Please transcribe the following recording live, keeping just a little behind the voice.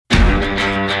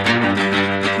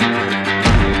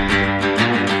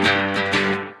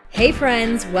Hey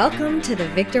friends, welcome to the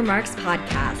Victor Marks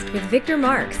podcast with Victor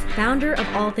Marks, founder of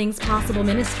All Things Possible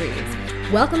Ministries.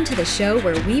 Welcome to the show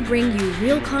where we bring you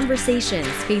real conversations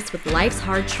faced with life's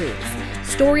hard truths,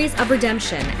 stories of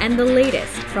redemption, and the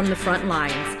latest from the front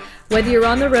lines. Whether you're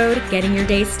on the road, getting your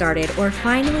day started, or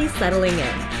finally settling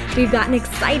in, we've got an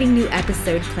exciting new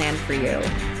episode planned for you.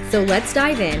 So let's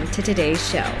dive into today's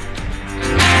show.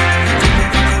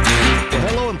 Well,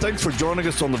 hello, and thanks for joining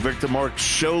us on the Victor Marks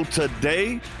Show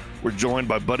today. We're joined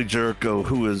by Buddy Jericho,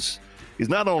 he's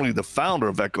not only the founder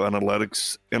of Echo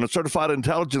Analytics and a certified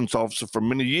intelligence officer for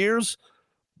many years,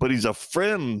 but he's a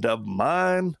friend of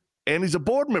mine, and he's a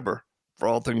board member for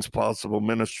All Things Possible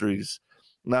Ministries.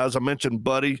 Now, as I mentioned,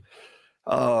 Buddy,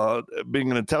 being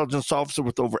an intelligence officer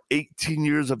with over 18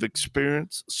 years of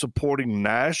experience supporting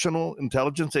national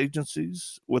intelligence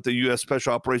agencies with the U.S.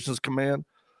 Special Operations Command,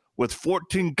 with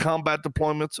 14 combat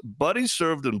deployments. Buddy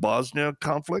served in Bosnia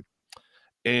conflict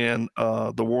and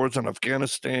the wars in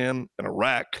Afghanistan and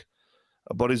Iraq.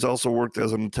 Buddy's also worked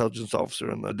as an intelligence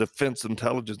officer in the Defense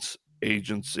Intelligence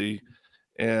Agency.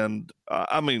 And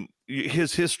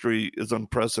his history is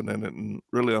unprecedented and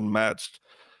really unmatched.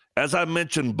 As I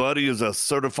mentioned, Buddy is a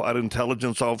certified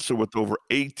intelligence officer with over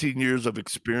 18 years of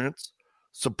experience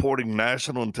supporting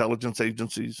national intelligence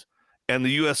agencies and the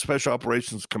U.S. Special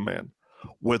Operations Command.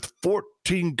 With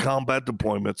 14 combat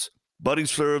deployments, Buddy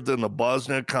served in the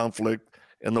Bosnia conflict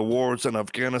and the wars in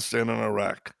Afghanistan and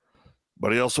Iraq.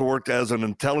 But he also worked as an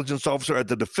intelligence officer at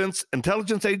the Defense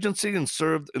Intelligence Agency and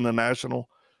served in the National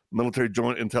Military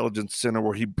Joint Intelligence Center,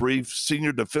 where he briefed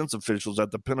senior defense officials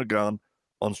at the Pentagon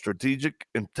on strategic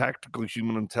and tactical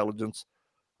human intelligence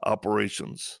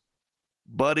operations.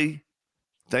 Buddy,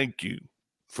 thank you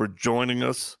for joining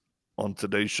us on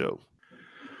today's show.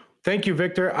 Thank you,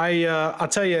 Victor. I'll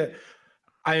tell you,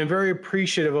 I am very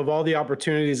appreciative of all the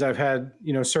opportunities I've had,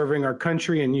 serving our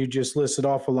country, and you just listed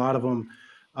off a lot of them.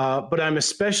 But I'm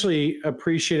especially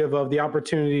appreciative of the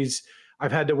opportunities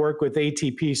I've had to work with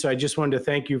ATP. So I just wanted to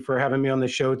thank you for having me on the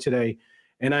show today.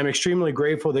 And I'm extremely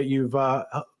grateful that you've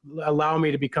allowed me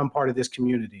to become part of this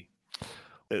community.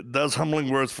 That's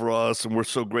humbling words for us, and we're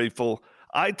so grateful.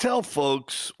 I tell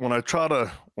folks when I try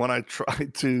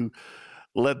to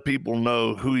let people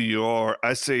know who you are,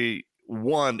 I say,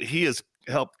 one, he has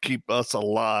helped keep us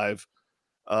alive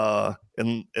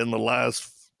in the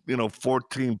last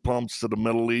 14 pumps to the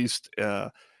Middle East,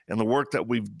 and the work that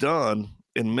we've done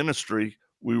in ministry.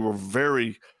 We were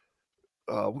very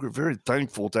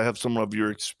thankful to have some of your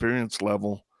experience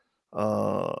level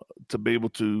to be able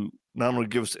to not only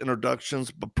give us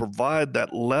introductions but provide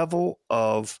that level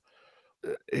of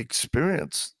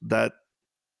experience that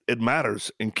it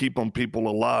matters in keeping people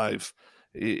alive.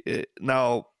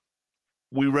 Now,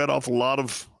 we read off a lot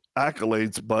of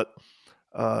accolades, but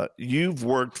you've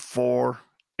worked for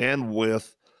and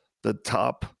with the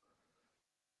top,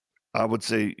 I would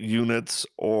say, units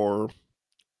or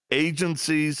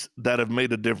agencies that have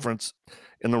made a difference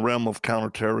in the realm of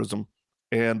counterterrorism.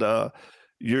 And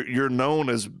you're known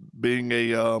as being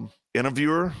a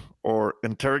interviewer or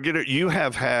interrogator. You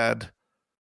have had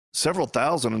several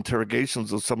thousand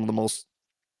interrogations of some of the most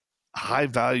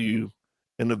high-value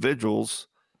individuals.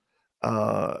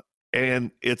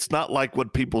 And it's not like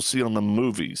what people see on the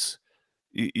movies.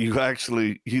 You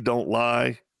don't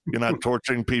lie. You're not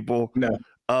torturing people. No.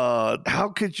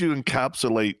 How could you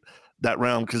encapsulate that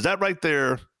realm? Because that right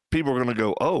there, people are going to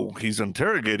go, oh, he's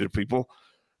interrogated people.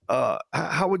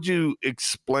 How would you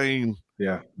explain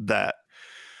that?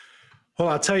 Well,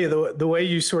 I'll tell you, the way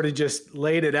you sort of just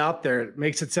laid it out there, it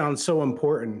makes it sound so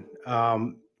important.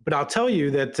 But I'll tell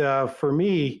you that for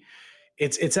me,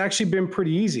 it's actually been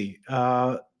pretty easy.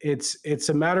 It's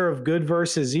a matter of good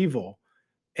versus evil.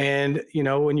 And,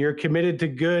 when you're committed to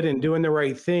good and doing the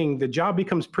right thing, the job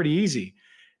becomes pretty easy.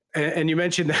 And you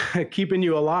mentioned keeping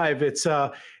you alive.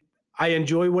 I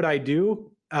enjoy what I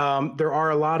do. There are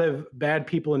a lot of bad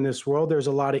people in this world. There's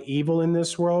a lot of evil in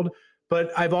this world. But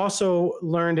I've also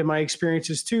learned in my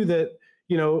experiences too that,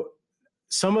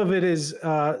 some of it is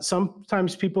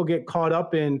sometimes people get caught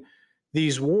up in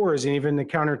these wars and even the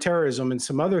counterterrorism and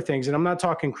some other things. And I'm not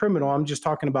talking criminal, I'm just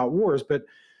talking about wars. But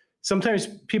sometimes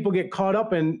people get caught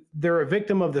up and they're a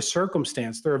victim of the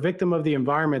circumstance. They're a victim of the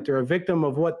environment. They're a victim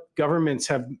of what governments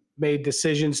have made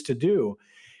decisions to do.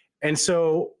 And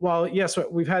so while, yes,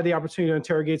 we've had the opportunity to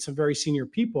interrogate some very senior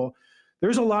people,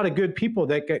 there's a lot of good people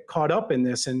that get caught up in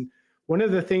this. And one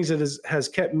of the things that has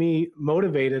kept me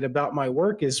motivated about my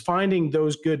work is finding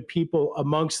those good people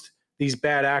amongst these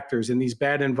bad actors in these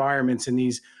bad environments and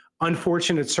these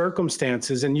unfortunate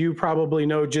circumstances. And you probably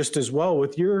know just as well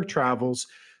with your travels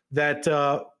that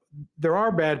there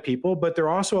are bad people, but there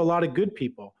are also a lot of good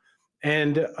people.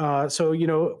 And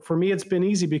so, for me, it's been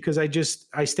easy because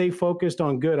I stay focused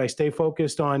on good. I stay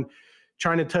focused on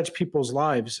trying to touch people's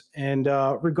lives. And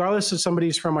regardless if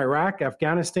somebody's from Iraq,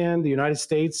 Afghanistan, the United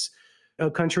States, a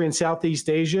country in Southeast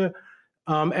Asia,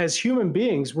 as human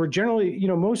beings, we're generally,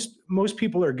 most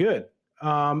people are good.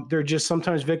 They're just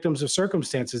sometimes victims of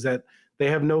circumstances that they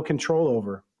have no control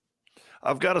over.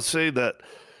 I've got to say that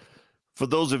for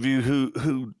those of you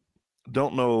who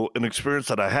don't know an experience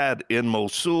that I had in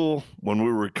Mosul when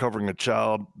we were recovering a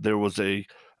child, there was an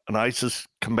ISIS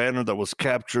commander that was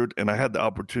captured, and I had the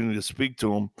opportunity to speak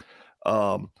to him,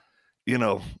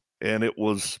 and it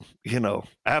was,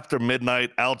 after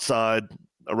midnight outside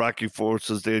Iraqi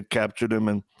forces, they had captured him,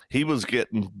 and he was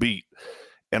getting beat.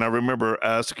 And I remember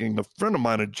asking a friend of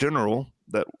mine, a general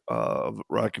that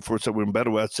Iraqi force that we were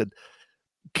embedded with, I said,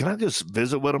 can I just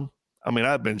visit with him? I mean,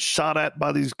 I've been shot at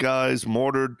by these guys,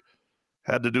 mortared,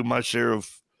 had to do my share of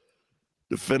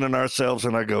defending ourselves.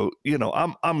 And I go,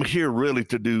 I'm here really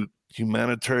to do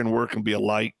humanitarian work and be a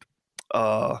light,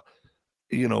 for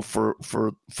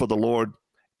the Lord.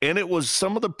 And it was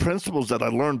some of the principles that I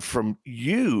learned from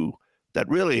you that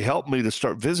really helped me to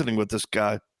start visiting with this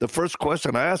guy. The first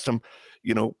question I asked him,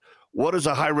 what is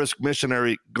a high-risk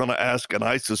missionary going to ask an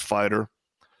ISIS fighter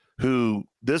who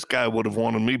this guy would have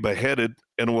wanted me beheaded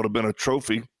and it would have been a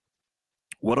trophy?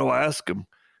 What do I ask him?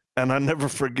 And I never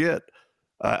forget.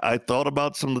 I thought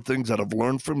about some of the things that I've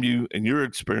learned from you and your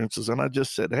experiences, and I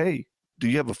just said, hey, do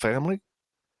you have a family?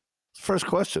 First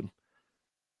question.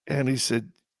 And he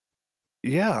said,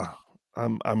 yeah,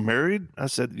 I'm married. I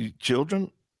said, you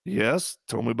children? Yes.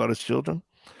 Told me about his children.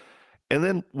 And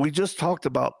then we just talked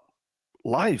about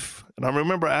life. And I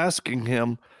remember asking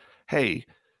him, hey,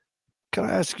 can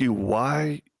I ask you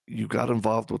why you got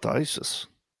involved with ISIS?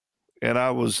 And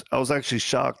I was actually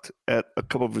shocked at a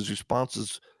couple of his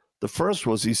responses. The first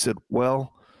was, he said,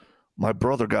 well, my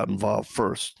brother got involved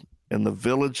first. In the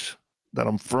village that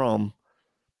I'm from,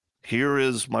 here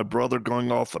is my brother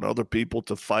going off on other people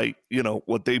to fight,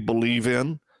 what they believe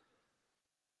in.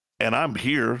 And I'm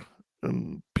here,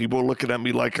 and people are looking at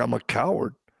me like I'm a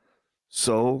coward.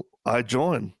 So I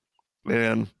joined.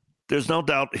 And there's no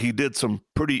doubt he did some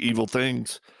pretty evil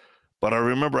things. But I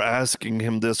remember asking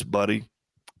him this, buddy,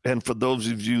 and for those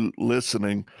of you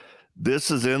listening,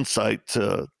 this is insight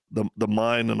to the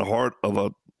mind and the heart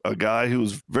of a guy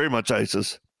who's very much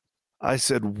ISIS. I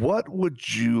said, what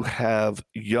would you have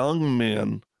young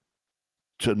men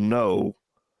to know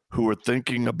who are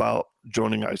thinking about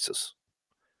joining ISIS?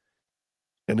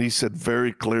 And he said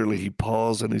very clearly, he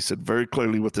paused and he said very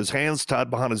clearly, with his hands tied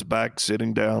behind his back,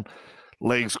 sitting down,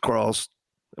 legs crossed,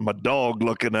 and my dog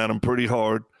looking at him pretty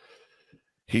hard,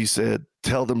 he said,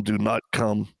 tell them do not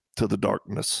come to the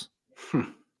darkness.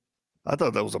 I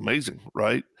thought that was amazing,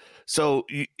 right? So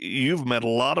you've met a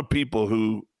lot of people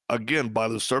who, again, by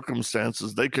the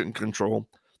circumstances they couldn't control,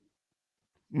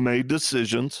 made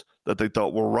decisions that they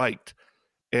thought were right.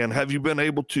 And have you been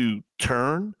able to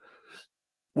turn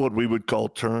what we would call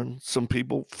some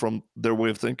people from their way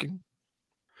of thinking?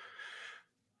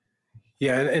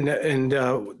 Yeah, and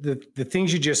the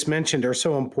things you just mentioned are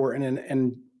so important,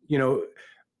 and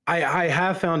I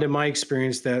have found in my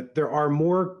experience that there are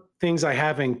more things I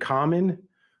have in common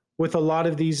with a lot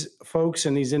of these folks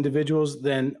and these individuals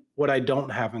than what I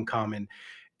don't have in common.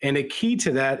 And a key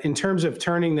to that, in terms of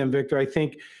turning them, Victor, I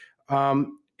think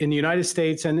in the United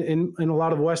States and in a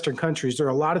lot of Western countries, there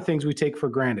are a lot of things we take for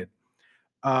granted.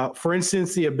 For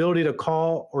instance, the ability to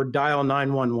call or dial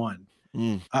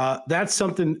 911. That's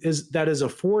something that is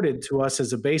afforded to us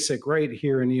as a basic right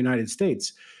here in the United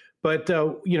States. But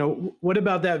what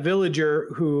about that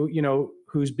villager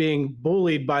who's being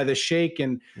bullied by the sheikh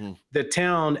and the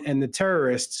town and the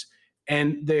terrorists,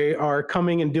 and they are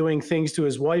coming and doing things to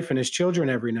his wife and his children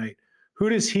every night? Who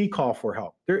does he call for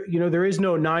help? There is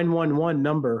no 911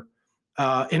 number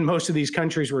in most of these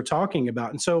countries we're talking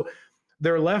about, and so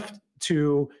they're left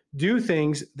to do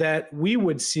things that we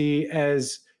would see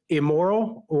as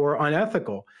immoral or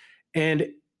unethical, and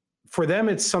for them,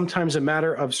 it's sometimes a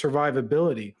matter of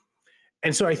survivability.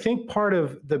 And so I think part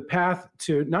of the path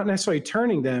to not necessarily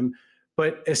turning them,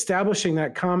 but establishing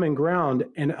that common ground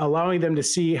and allowing them to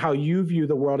see how you view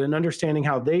the world and understanding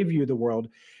how they view the world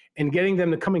and getting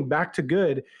them to coming back to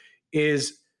good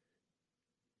is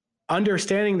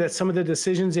understanding that some of the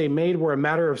decisions they made were a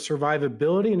matter of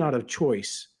survivability, not of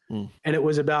choice. And it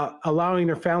was about allowing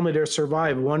their family to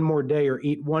survive one more day or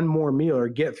eat one more meal or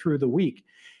get through the week.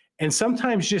 And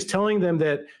sometimes just telling them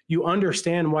that you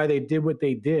understand why they did what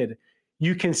they did,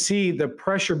 you can see the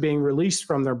pressure being released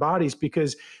from their bodies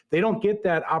because they don't get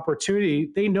that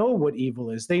opportunity. They know what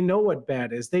evil is. They know what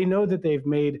bad is. They know that they've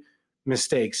made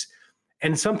mistakes.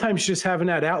 And sometimes just having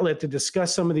that outlet to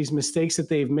discuss some of these mistakes that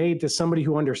they've made to somebody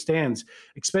who understands,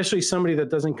 especially somebody that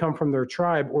doesn't come from their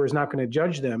tribe or is not going to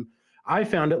judge them, I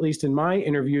found, at least in my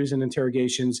interviews and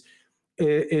interrogations,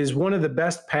 is one of the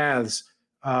best paths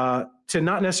to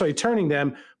not necessarily turning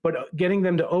them, but getting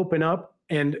them to open up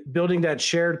and building that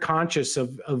shared conscious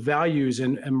of values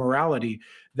and morality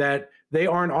that they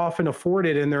aren't often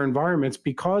afforded in their environments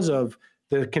because of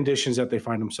the conditions that they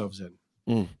find themselves in.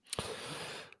 Mm.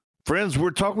 Friends,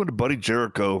 we're talking to Buddy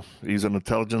Jericho. He's an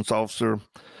intelligence officer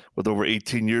with over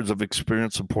 18 years of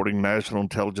experience supporting national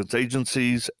intelligence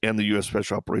agencies and the U.S.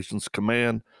 Special Operations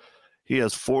Command. He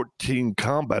has 14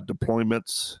 combat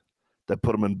deployments that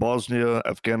put him in Bosnia,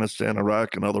 Afghanistan,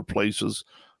 Iraq, and other places.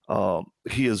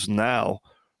 He is now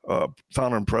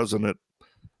founder and president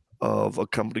of a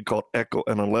company called Echo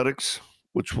Analytics,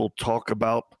 which we'll talk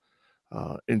about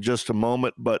in just a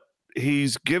moment. But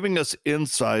he's giving us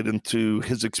insight into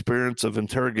his experience of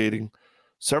interrogating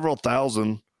several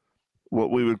thousand,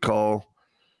 what we would call,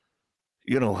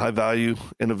 high-value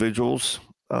individuals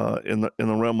in the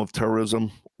realm of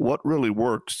terrorism. What really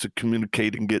works to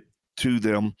communicate and get to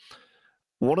them.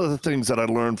 One of the things that I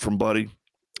learned from Buddy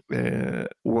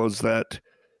was that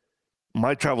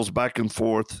my travels back and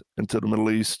forth into the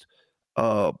Middle East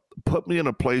put me in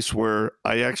a place where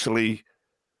I actually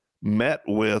met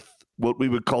with what we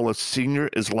would call a senior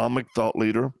Islamic thought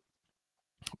leader.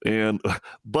 And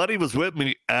Buddy was with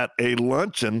me at a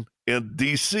luncheon in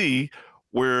D.C.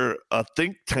 where a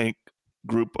think tank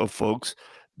group of folks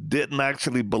didn't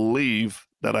actually believe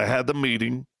that I had the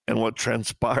meeting and what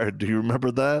transpired. Do you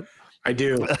remember that? I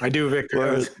do,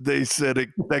 Victor. They said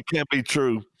that can't be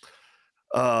true.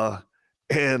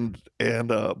 And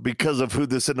because of who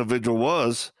this individual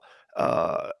was,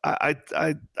 I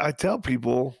tell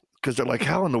people, because they're like,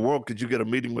 how in the world could you get a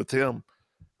meeting with him?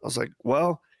 I was like,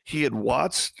 well, he had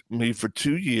watched me for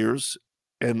 2 years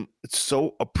and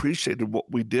so appreciated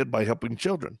what we did by helping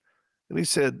children. And he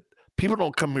said, people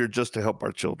don't come here just to help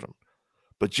our children,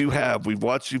 but you have. We've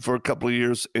watched you for a couple of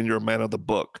years and you're a man of the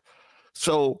book.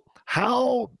 So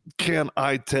how can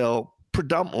I tell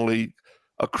predominantly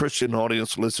a Christian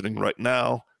audience listening right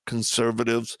now,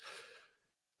 conservatives,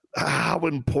 how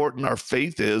important our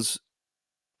faith is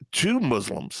to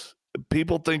Muslims?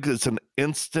 People think it's an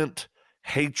instant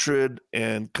hatred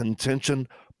and contention,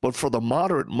 but for the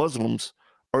moderate Muslims,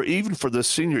 or even for the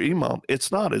senior imam,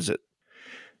 it's not, is it?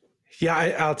 Yeah,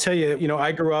 I'll tell you,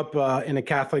 I grew up in a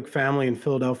Catholic family in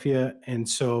Philadelphia. And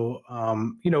so,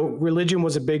 religion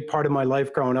was a big part of my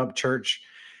life growing up, church.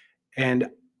 And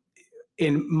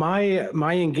in my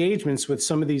engagements with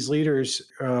some of these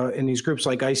leaders in these groups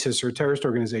like ISIS or terrorist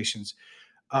organizations,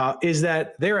 is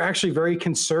that they're actually very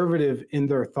conservative in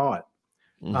their thought.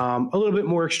 A little bit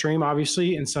more extreme,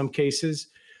 obviously, in some cases.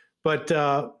 But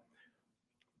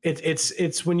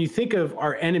it's when you think of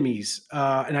our enemies,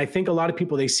 and I think a lot of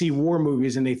people, they see war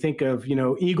movies and they think of,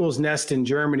 Eagle's Nest in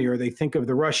Germany, or they think of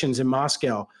the Russians in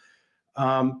Moscow.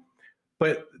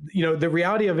 But, the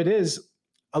reality of it is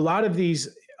a lot of these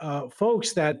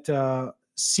folks that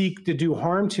seek to do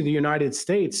harm to the United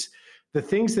States, the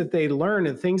things that they learn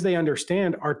and things they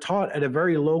understand are taught at a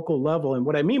very local level. And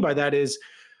what I mean by that is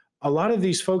a lot of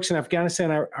these folks in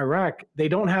Afghanistan and Iraq, they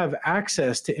don't have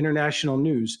access to international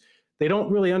news. They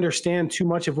don't really understand too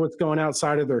much of what's going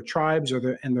outside of their tribes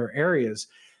or in their areas.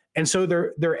 And so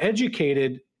they're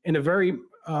educated in a very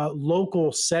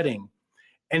local setting.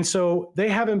 And so they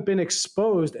haven't been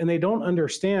exposed and they don't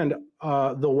understand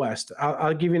the West.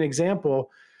 I'll give you an example.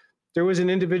 There was an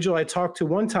individual I talked to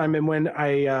one time, and when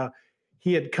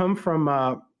he had come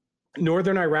from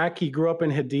northern Iraq, he grew up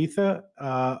in Haditha,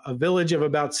 a village of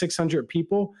about 600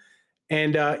 people,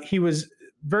 and he was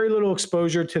very little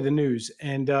exposure to the news.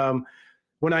 And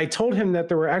when I told him that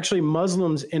there were actually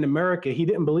Muslims in America, he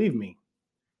didn't believe me.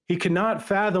 He could not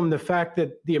fathom the fact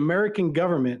that the American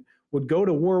government would go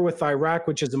to war with Iraq,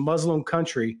 which is a Muslim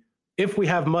country, if we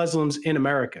have Muslims in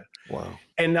America. Wow.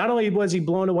 And not only was he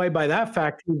blown away by that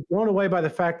fact, he was blown away by the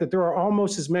fact that there are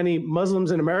almost as many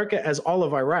Muslims in America as all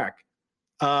of Iraq.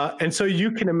 And so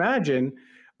you can imagine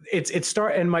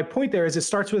and my point there is it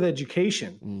starts with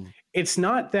education. It's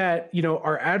not that,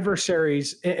 our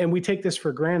adversaries, and we take this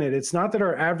for granted, it's not that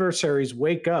our adversaries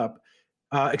wake up,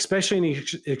 especially in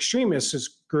the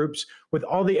extremist groups, with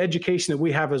all the education that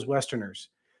we have as Westerners.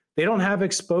 They don't have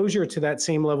exposure to that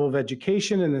same level of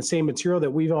education and the same material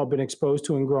that we've all been exposed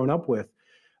to and grown up with.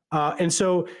 And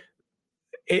so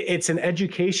it's an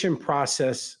education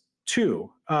process too.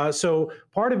 So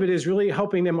part of it is really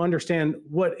helping them understand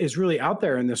what is really out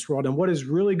there in this world and what is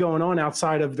really going on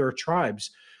outside of their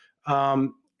tribes.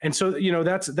 And so,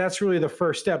 that's really the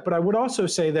first step. But I would also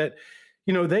say that,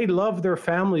 they love their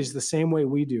families the same way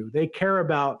we do. They care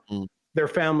about Mm. their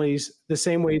families the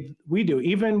same way we do,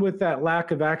 even with that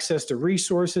lack of access to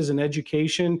resources and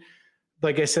education,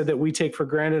 like I said, that we take for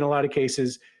granted in a lot of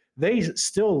cases. They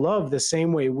still love the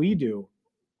same way we do.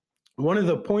 One of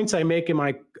the points I make in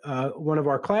my one of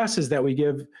our classes that we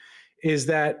give is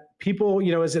that people,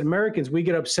 as Americans, we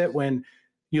get upset when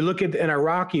you look at an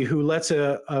Iraqi who lets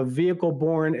a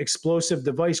vehicle-borne explosive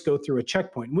device go through a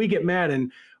checkpoint. And we get mad,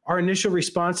 and our initial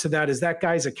response to that is that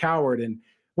guy's a coward. And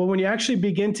well, when you actually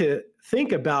begin to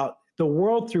think about the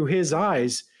world through his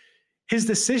eyes, his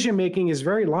decision making is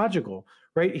very logical,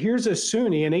 right? Here's a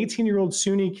Sunni, an 18-year-old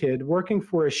Sunni kid working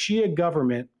for a Shia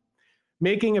government,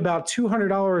 making about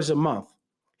 $200 a month.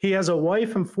 He has a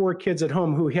wife and 4 kids at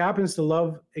home who he happens to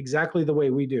love exactly the way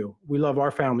we do. We love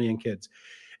our family and kids.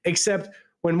 Except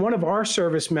when one of our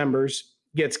service members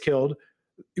gets killed,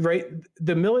 right?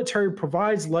 The military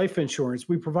provides life insurance.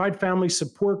 We provide family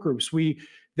support groups.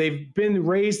 They've been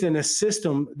raised in a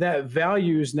system that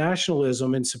values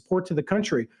nationalism and support to the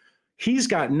country. He's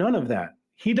got none of that.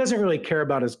 He doesn't really care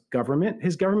about his government.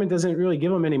 His government doesn't really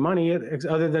give him any money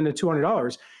other than the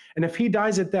 $200. And if he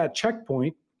dies at that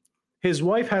checkpoint, his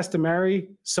wife has to marry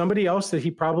somebody else that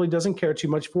he probably doesn't care too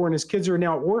much for, and his kids are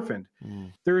now orphaned.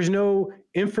 There is no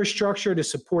infrastructure to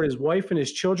support his wife and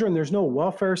his children. There's no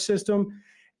welfare system.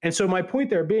 And so my point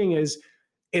there being is,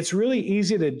 it's really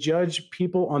easy to judge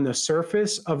people on the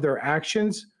surface of their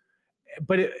actions,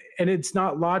 but it's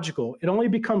not logical. It only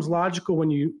becomes logical when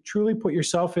you truly put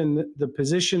yourself in the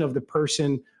position of the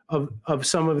person of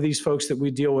some of these folks that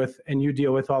we deal with and you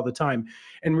deal with all the time,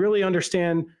 and really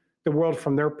understand the world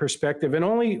from their perspective. And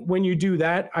only when you do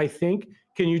that, I think,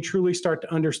 can you truly start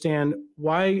to understand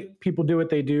why people do what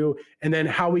they do, and then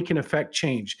how we can affect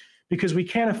change. Because we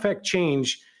can't affect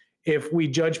change if we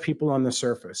judge people on the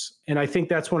surface. And I think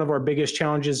that's one of our biggest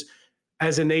challenges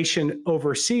as a nation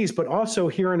overseas, but also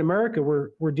here in America,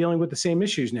 we're dealing with the same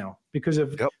issues now because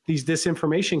of these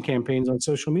disinformation campaigns on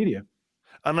social media.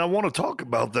 And I want to talk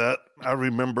about that. I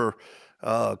remember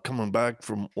coming back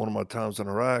from one of my times in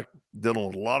Iraq, dealing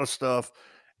with a lot of stuff.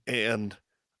 And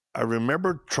I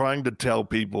remember trying to tell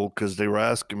people, because they were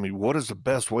asking me, what is the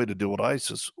best way to deal with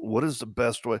ISIS? What is the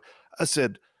best way? I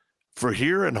said, for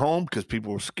here and home, because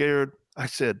people were scared, I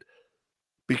said,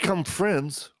 become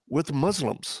friends with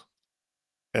Muslims.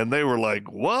 And they were like,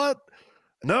 what?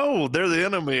 No, they're the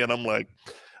enemy. And I'm like,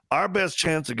 our best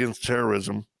chance against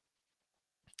terrorism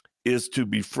is to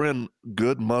befriend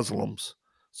good Muslims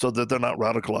so that they're not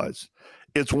radicalized.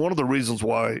 It's one of the reasons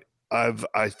why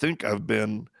I think I've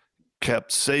been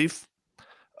kept safe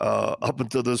up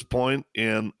until this point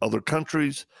in other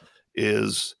countries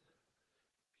is,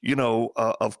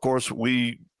 of course,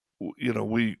 we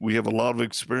have a lot of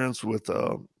experience with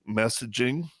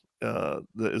messaging the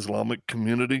Islamic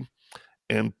community.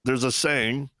 And there's a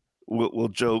saying, we'll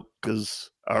joke because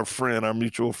our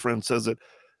mutual friend says it,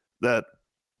 that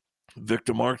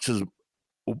Victor Marx is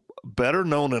better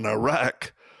known in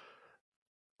Iraq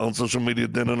on social media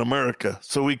than in America.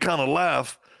 So we kind of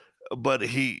laugh, but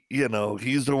he's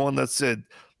the one that said,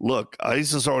 look,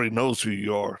 ISIS already knows who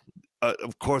you are.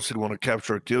 Of course they want to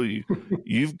capture or kill you.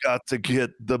 You've got to get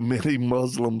the many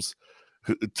Muslims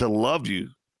to love you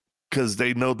because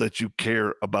they know that you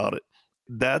care about it.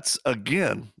 That's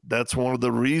one of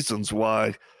the reasons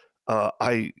why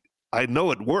I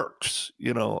know it works.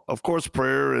 Of course,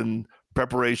 prayer and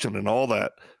preparation and all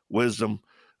that, wisdom.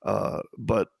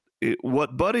 But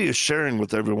what Buddy is sharing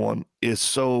with everyone is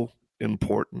so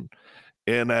important.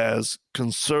 And as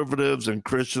conservatives and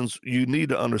Christians, you need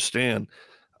to understand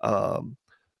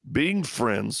being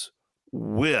friends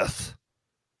with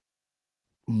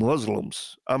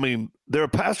Muslims. I mean, there are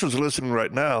pastors listening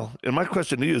right now. And my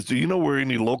question to you is, do you know where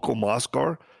any local mosques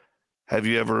are? Have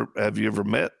you ever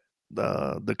met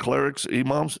the clerics,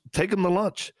 imams? Take them to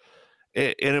lunch.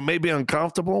 And it may be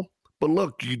uncomfortable, but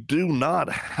look, you do not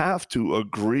have to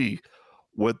agree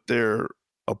with their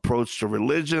approach to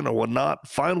religion or whatnot.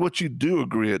 Find what you do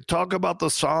agree with. Talk about the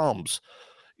Psalms,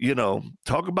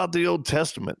 talk about the Old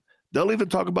Testament. They'll even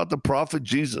talk about the prophet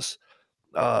Jesus.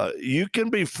 You can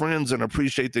be friends and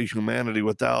appreciate the humanity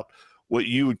without what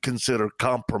you would consider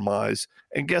compromise.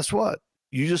 And guess what?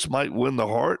 You just might win the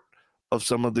heart of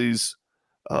some of these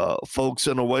folks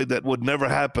in a way that would never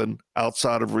happen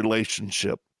outside of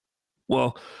relationship.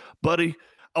 Well, Buddy,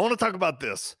 I want to talk about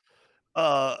this.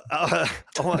 I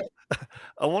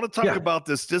want to talk about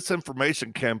this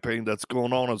disinformation campaign that's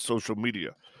going on social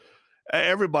media.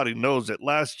 Everybody knows that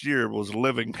last year was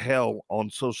living hell on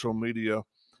social media.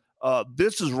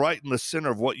 This is right in the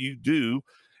center of what you do.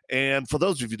 And for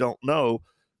those of you who don't know,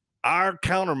 our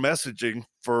counter messaging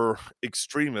for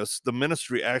extremists, the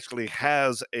ministry actually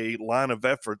has a line of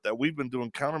effort that we've been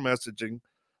doing counter messaging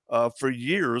for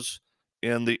years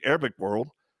in the Arabic world,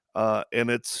 and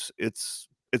it's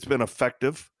been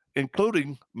effective,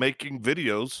 including making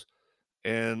videos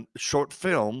and short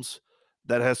films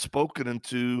that has spoken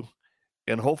into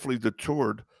and hopefully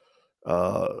detoured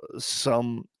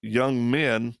some young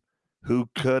men who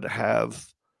could have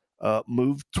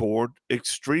moved toward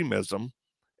extremism.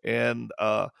 And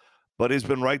but he's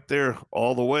been right there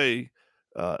all the way,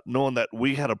 knowing that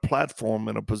we had a platform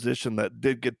and a position that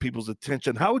did get people's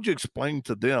attention. How would you explain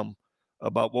to them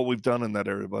about what we've done in that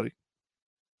area, buddy?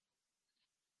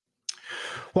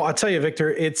 Well, I'll tell you,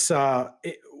 Victor, it's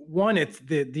it's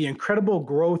the incredible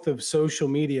growth of social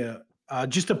media.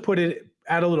 Just to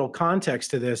add a little context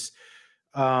to this,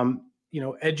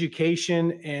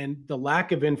 education and the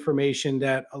lack of information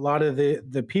that a lot of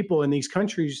the people in these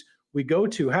countries we go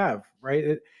to have,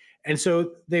 right? And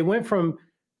so they went from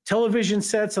television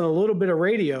sets and a little bit of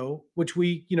radio, which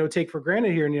we take for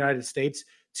granted here in the United States,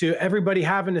 to everybody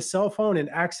having a cell phone and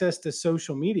access to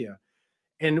social media.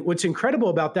 And what's incredible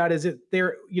about that is that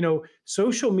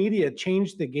social media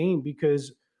changed the game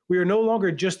because we are no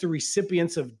longer just the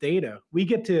recipients of data. We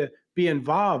get to be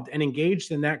involved and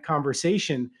engaged in that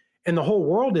conversation, and the whole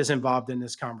world is involved in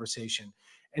this conversation.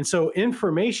 And so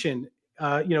information,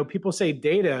 people say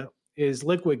data is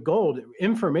liquid gold.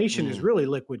 Information is really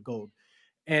liquid gold.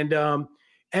 And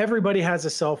everybody has a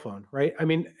cell phone, right? I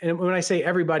mean, and when I say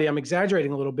everybody, I'm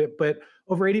exaggerating a little bit, but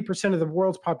over 80% of the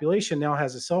world's population now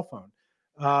has a cell phone.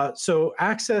 So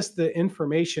access to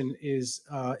information is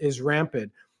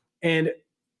rampant, and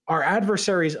our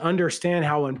adversaries understand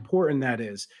how important that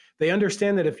is. They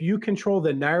understand that if you control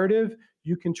the narrative,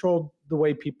 you control the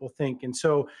way people think. And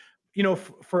so,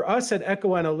 for us at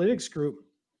Echo Analytics Group,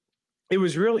 it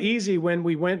was real easy when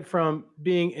we went from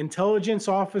being intelligence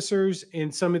officers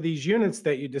in some of these units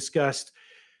that you discussed.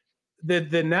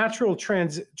 The natural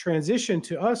transition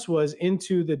to us was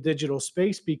into the digital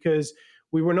space, because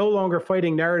we were no longer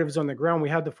fighting narratives on the ground. We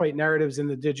had to fight narratives in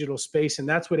the digital space. And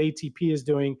that's what ATP is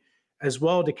doing as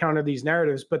well to counter these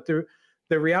narratives. But the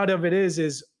reality of it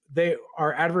is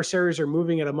our adversaries are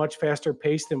moving at a much faster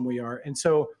pace than we are. And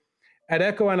so at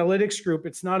Echo Analytics Group,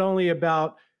 it's not only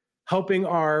about helping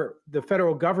the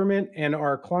federal government and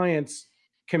our clients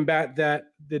combat the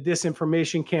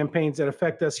disinformation campaigns that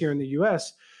affect us here in the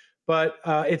U.S., but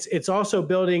it's also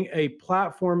building a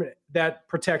platform that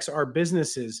protects our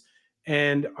businesses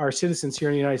and our citizens here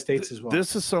in the United States as well.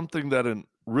 This is something that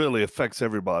really affects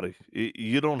everybody.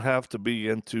 You don't have to be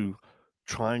into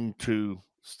trying to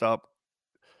stop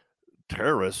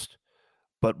terrorists,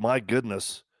 but my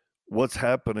goodness, what's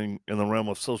happening in the realm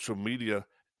of social media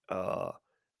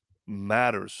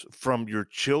matters, from your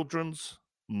children's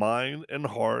mind and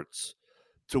hearts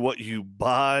to what you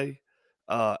buy,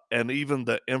 and even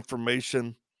the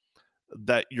information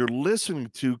that you're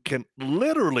listening to can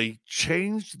literally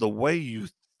change the way you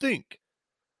think.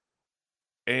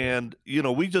 And,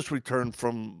 we just returned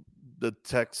from the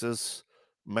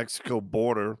Texas-Mexico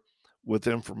border with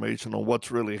information on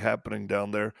what's really happening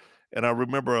down there. And I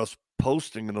remember us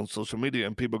posting it on social media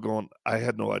and people going, I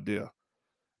had no idea.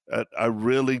 I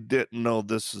really didn't know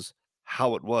this is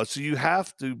how it was. So you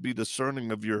have to be discerning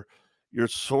of your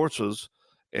sources.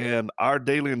 And our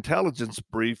daily intelligence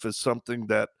brief is something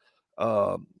that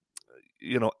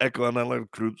Echo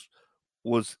Analytic Groups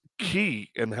was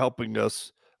key in helping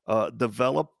us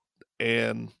develop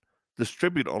and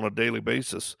distribute on a daily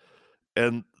basis.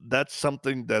 And that's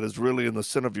something that is really in the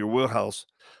center of your wheelhouse.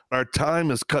 Our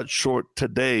time is cut short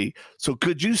today. So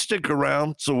could you stick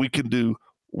around so we can do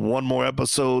one more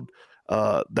episode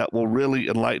that will really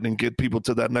enlighten and get people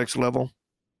to that next level?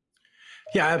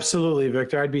 Yeah, absolutely,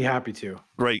 Victor. I'd be happy to.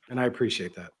 Great. And I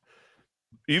appreciate that.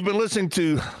 You've been listening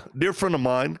to a dear friend of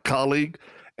mine, colleague,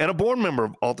 and a board member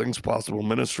of All Things Possible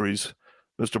Ministries,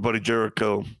 Mr. Buddy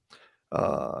Jericho.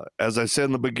 As I said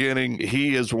in the beginning,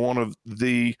 he is one of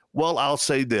I'll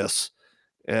say this,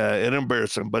 and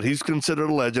embarrass him, but he's considered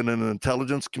a legend in the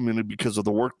intelligence community because of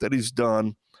the work that he's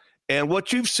done. And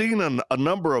what you've seen in a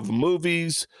number of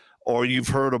movies, or you've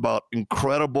heard about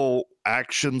incredible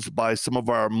actions by some of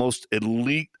our most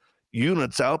elite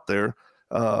units out there,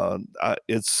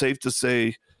 it's safe to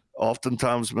say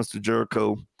oftentimes Mr.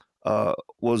 Jericho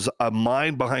was a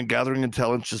mind behind gathering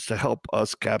intelligence to help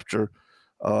us capture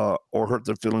or hurt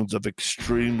the feelings of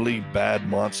extremely bad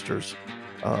monsters.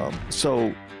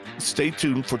 So stay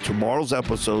tuned for tomorrow's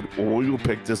episode, or we will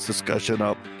pick this discussion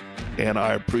up, and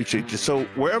I appreciate you. So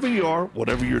wherever you are,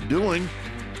 whatever you're doing,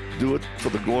 do it for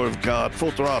the glory of God.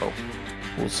 Full throttle.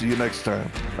 We'll see you next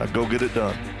time. Now go get it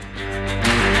done.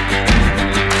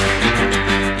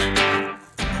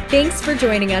 Thanks for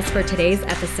joining us for today's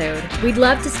episode. We'd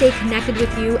love to stay connected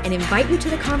with you and invite you to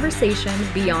the conversation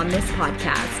beyond this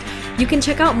podcast. You can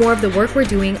check out more of the work we're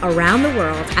doing around the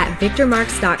world at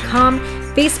victormarks.com,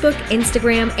 Facebook,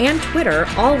 Instagram, and Twitter,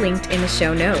 all linked in the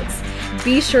show notes.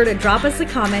 Be sure to drop us a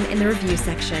comment in the review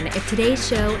section if today's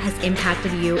show has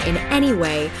impacted you in any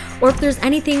way, or if there's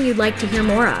anything you'd like to hear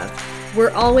more of.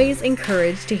 We're always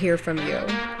encouraged to hear from you.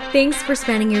 Thanks for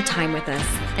spending your time with us.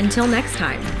 Until next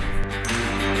time.